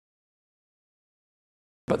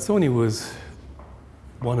Mussolini was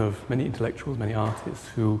one of many intellectuals, many artists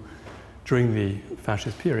who, during the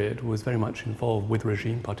fascist period, was very much involved with the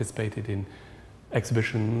regime, participated in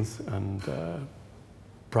exhibitions and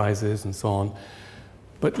prizes and so on.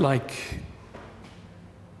 But like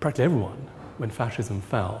practically everyone, when fascism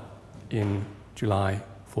fell in July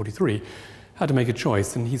 1943, had to make a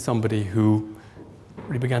choice, and he's somebody who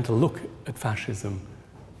really began to look at fascism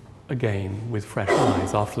again with fresh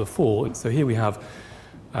eyes after the fall. And so here we have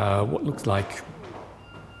what looks like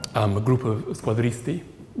a group of squadristi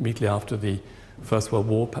immediately after the First World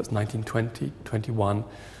War, perhaps 1920, 21,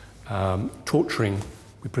 torturing,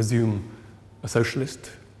 we presume, a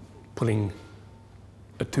socialist, pulling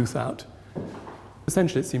a tooth out.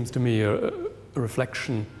 Essentially, it seems to me a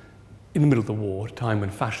reflection in the middle of the war, a time when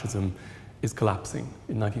fascism is collapsing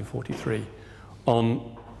in 1943,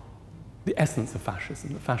 on the essence of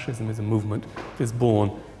fascism. That fascism is a movement that is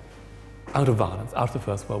born out of violence, out of the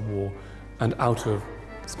First World War, and out of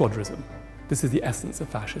squadrism. This is the essence of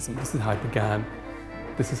fascism. This is how it began.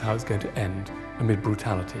 This is how it's going to end, amid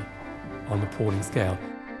brutality on an appalling scale.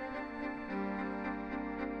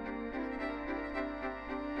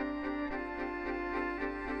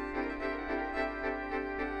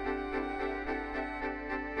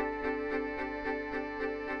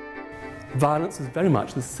 Violence is very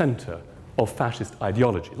much the centre of fascist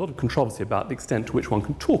ideology. There's a lot of controversy about the extent to which one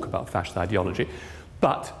can talk about fascist ideology,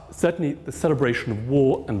 but certainly the celebration of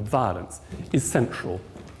war and violence is central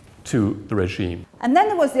to the regime. And then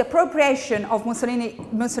there was the appropriation of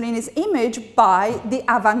Mussolini's image by the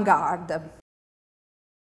avant-garde.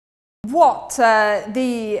 What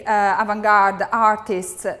the avant-garde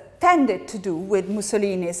artists tended to do with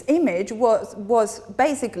Mussolini's image was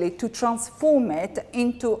basically to transform it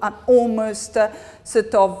into an almost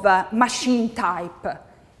sort of machine-type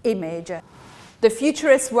image. The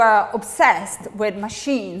futurists were obsessed with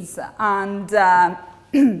machines, and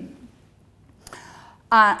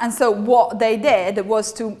so what they did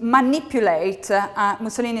was to manipulate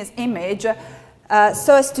Mussolini's image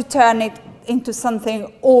so as to turn it into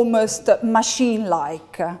something almost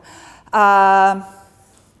machine-like.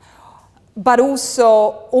 But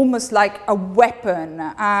also almost like a weapon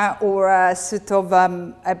or a sort of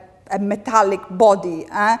a metallic body.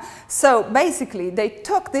 So basically they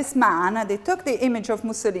took this man, they took the image of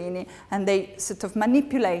Mussolini, and they sort of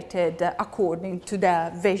manipulated according to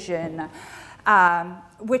their vision,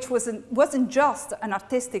 which wasn't just an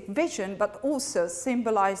artistic vision, but also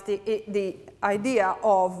symbolized the idea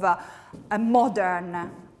of a modern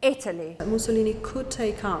Italy. Mussolini could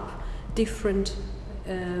take up different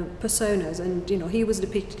personas, and he was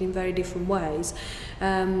depicted in very different ways,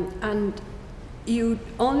 and you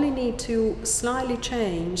only need to slightly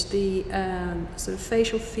change the sort of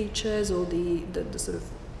facial features or the sort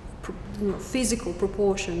of physical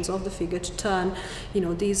proportions of the figure to turn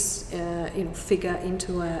this figure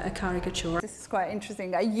into a caricature. This is quite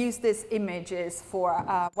interesting. I use these images for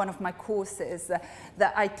one of my courses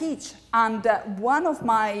that I teach, and one of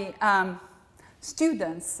my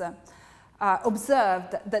students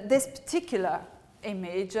observed that this particular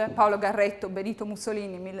image, Paolo Garretto, Benito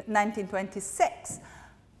Mussolini, 1926,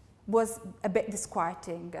 was a bit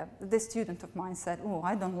disquieting. This student of mine said, "Oh,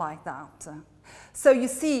 I don't like that." So you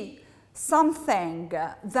see, something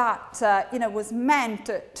that was meant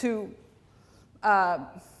to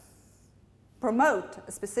promote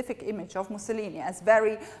a specific image of Mussolini as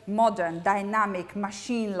very modern, dynamic,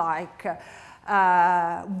 machine-like,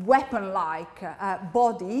 weapon-like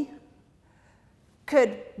body,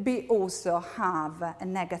 could also have a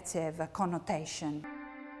negative connotation.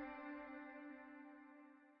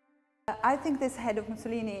 I think this head of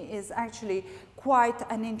Mussolini is actually quite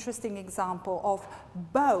an interesting example of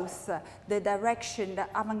both the direction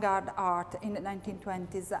that avant-garde art in the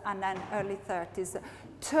 1920s and then early 30s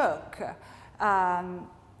took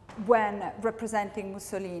when representing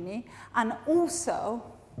Mussolini, and also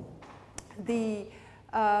the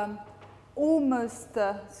almost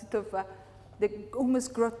the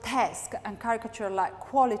almost grotesque and caricature-like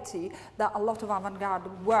quality that a lot of avant-garde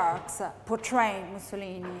works portraying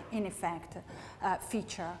Mussolini, in effect,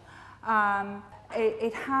 feature.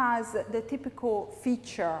 It has the typical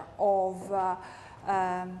feature of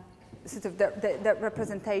sort of the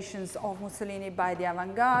representations of Mussolini by the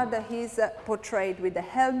avant-garde. He's portrayed with a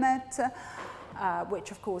helmet,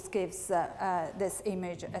 which of course gives this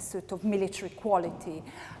image a sort of military quality.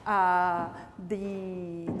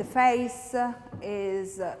 The face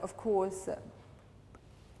is of course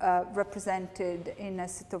represented in a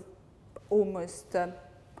sort of almost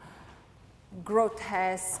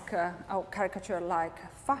grotesque or caricature-like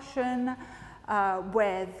fashion.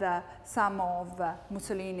 with some of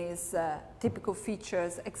Mussolini's typical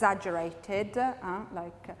features exaggerated,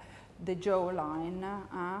 like the jawline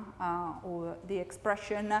or the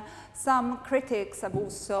expression. Some critics have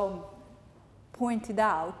also pointed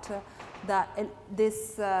out that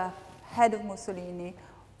this head of Mussolini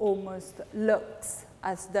almost looks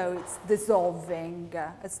as though it's dissolving,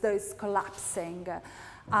 as though it's collapsing.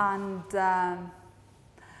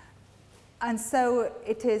 And so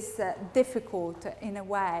it is difficult in a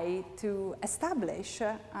way to establish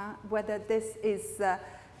whether this is,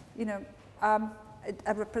 you know,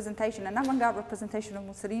 a representation, an avant-garde representation of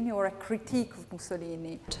Mussolini or a critique of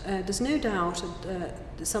Mussolini. There's no doubt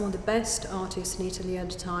that some of the best artists in Italy at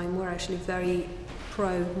the time were actually very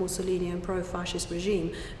pro-Mussolini and pro-fascist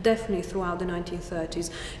regime, definitely throughout the 1930s.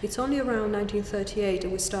 It's only around 1938 that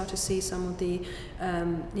we start to see some of the,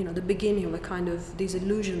 you know, the beginning of a kind of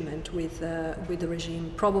disillusionment with the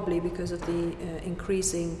regime, probably because of the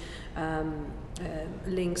increasing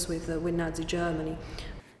links with Nazi Germany.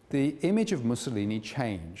 The image of Mussolini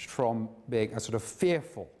changed from being a sort of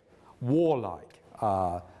fearful, warlike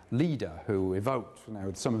leader who evoked, you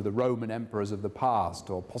know, some of the Roman emperors of the past,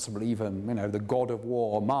 or possibly even, you know, the god of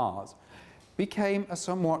war, Mars, became a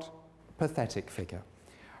somewhat pathetic figure.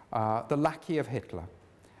 The lackey of Hitler,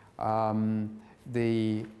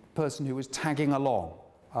 the person who was tagging along,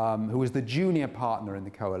 who was the junior partner in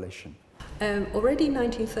the coalition. Already in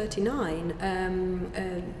 1939,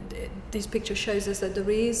 this picture shows us that there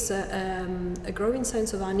is a growing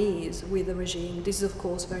sense of unease with the regime. This is, of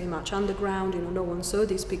course, very much underground. You know, no one saw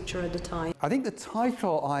this picture at the time. I think the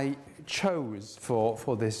title I chose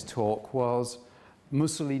for this talk was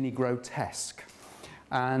Mussolini Grotesque.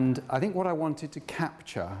 And I think what I wanted to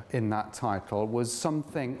capture in that title was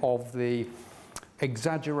something of the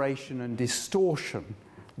exaggeration and distortion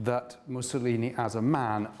that Mussolini as a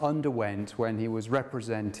man underwent when he was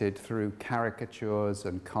represented through caricatures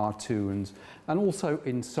and cartoons, and also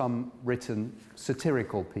in some written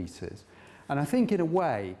satirical pieces. And I think in a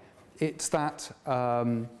way it's that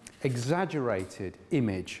exaggerated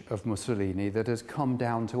image of Mussolini that has come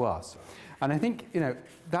down to us. And I think, you know,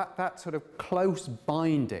 that sort of close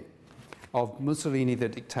binding of Mussolini the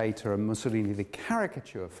dictator and Mussolini the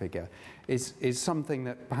caricature figure is something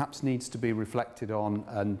that perhaps needs to be reflected on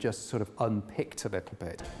and just sort of unpicked a little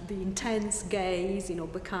bit. The intense gaze, you know,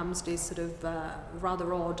 becomes this sort of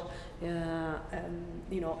rather odd,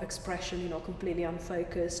 you know, expression, you know, completely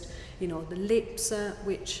unfocused. You know, the lips,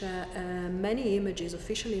 which many images,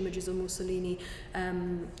 official images of Mussolini,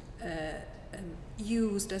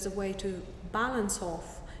 used as a way to balance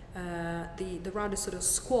off the rather sort of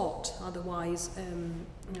squat, otherwise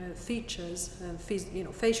features, you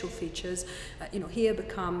know, facial features, you know, here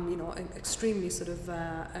become, you know, extremely sort of,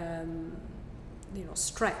 you know,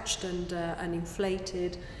 stretched and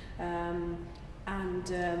inflated, and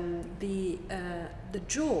the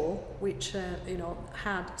jaw, which you know,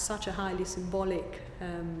 had such a highly symbolic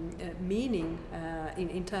meaning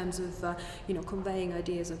in terms of you know, conveying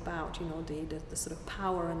ideas about, you know, the sort of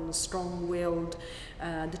power and the strong-willed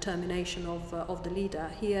determination of the leader.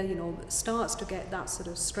 Here, you know, starts to get that sort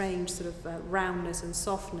of strange sort of roundness and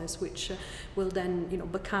softness, which will then, you know,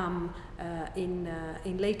 become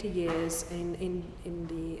in later years in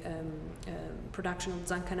the production of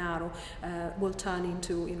Zancanaro, will turn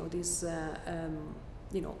into, you know, this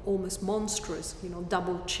you know, almost monstrous, you know,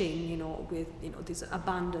 double chin, you know, with, you know, this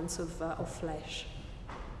abundance of flesh.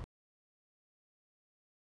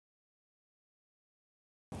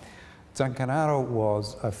 Zancanaro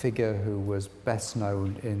was a figure who was best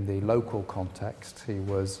known in the local context. He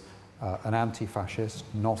was an anti-fascist,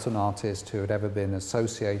 not an artist who had ever been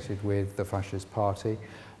associated with the fascist party,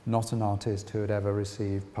 not an artist who had ever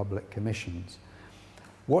received public commissions.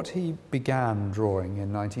 What he began drawing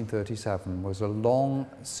in 1937 was a long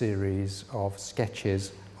series of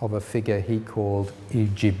sketches of a figure he called Il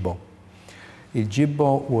Gibbo. Il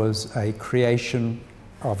Gibbo was a creation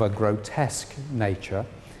of a grotesque nature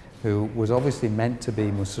who was obviously meant to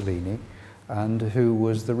be Mussolini and who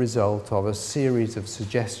was the result of a series of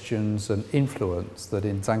suggestions and influence that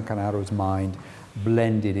in Zancanaro's mind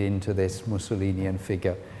blended into this Mussolinian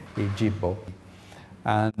figure, Il Gibbo.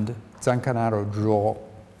 And Zancanaro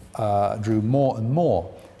drew more and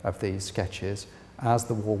more of these sketches as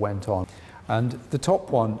the war went on. And the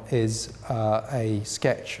top one is a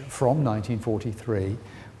sketch from 1943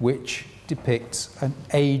 which depicts an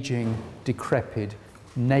aging, decrepit,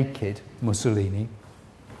 naked Mussolini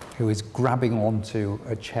who is grabbing onto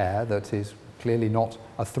a chair that is clearly not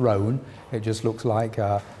a throne. It just looks like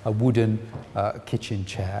a wooden kitchen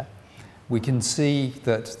chair. We can see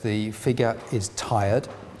that the figure is tired.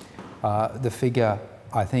 The figure,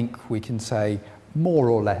 I think we can say, more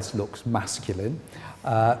or less looks masculine,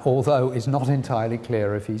 although it's not entirely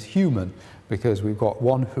clear if he's human, because we've got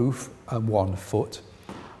one hoof and one foot.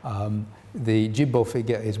 The Jibbo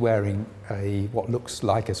figure is wearing what looks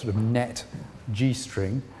like a sort of net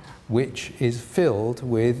G-string, which is filled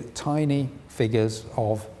with tiny figures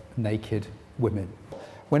of naked women.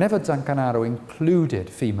 Whenever Zancanaro included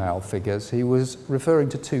female figures, he was referring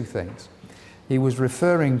to two things. He was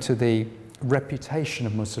referring to the reputation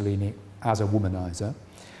of Mussolini as a womanizer,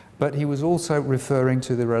 but he was also referring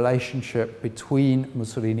to the relationship between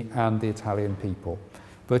Mussolini and the Italian people.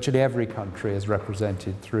 Virtually every country is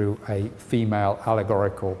represented through a female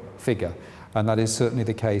allegorical figure, and that is certainly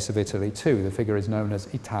the case of Italy too. The figure is known as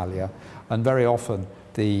Italia, and very often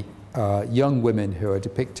the young women who are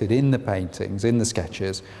depicted in the paintings, in the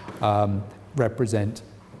sketches, represent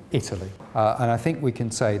Italy. And I think we can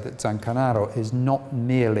say that Zancanaro is not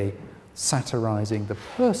merely satirizing the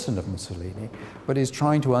person of Mussolini, but is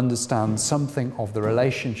trying to understand something of the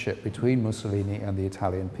relationship between Mussolini and the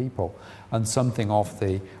Italian people, and something of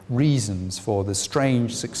the reasons for the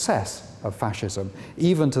strange success of fascism,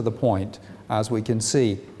 even to the point, as we can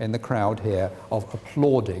see in the crowd here, of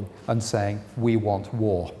applauding and saying, "We want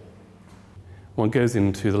war." One goes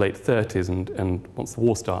into the late 30s and once the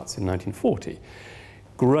war starts in 1940,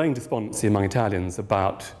 growing despondency among Italians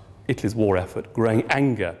about Italy's war effort, growing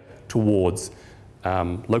anger towards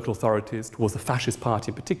local authorities, towards the fascist party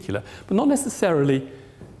in particular, but not necessarily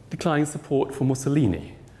declining support for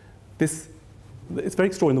Mussolini. It's very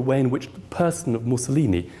extraordinary the way in which the person of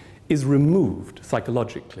Mussolini is removed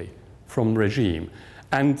psychologically from the regime.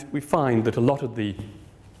 And we find that a lot of the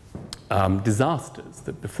disasters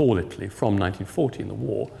that befall Italy from 1940 in the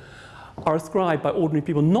war are ascribed by ordinary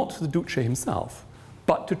people not to the Duce himself,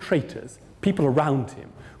 but to traitors, people around him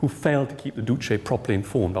who failed to keep the Duce properly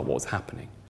informed about what was happening.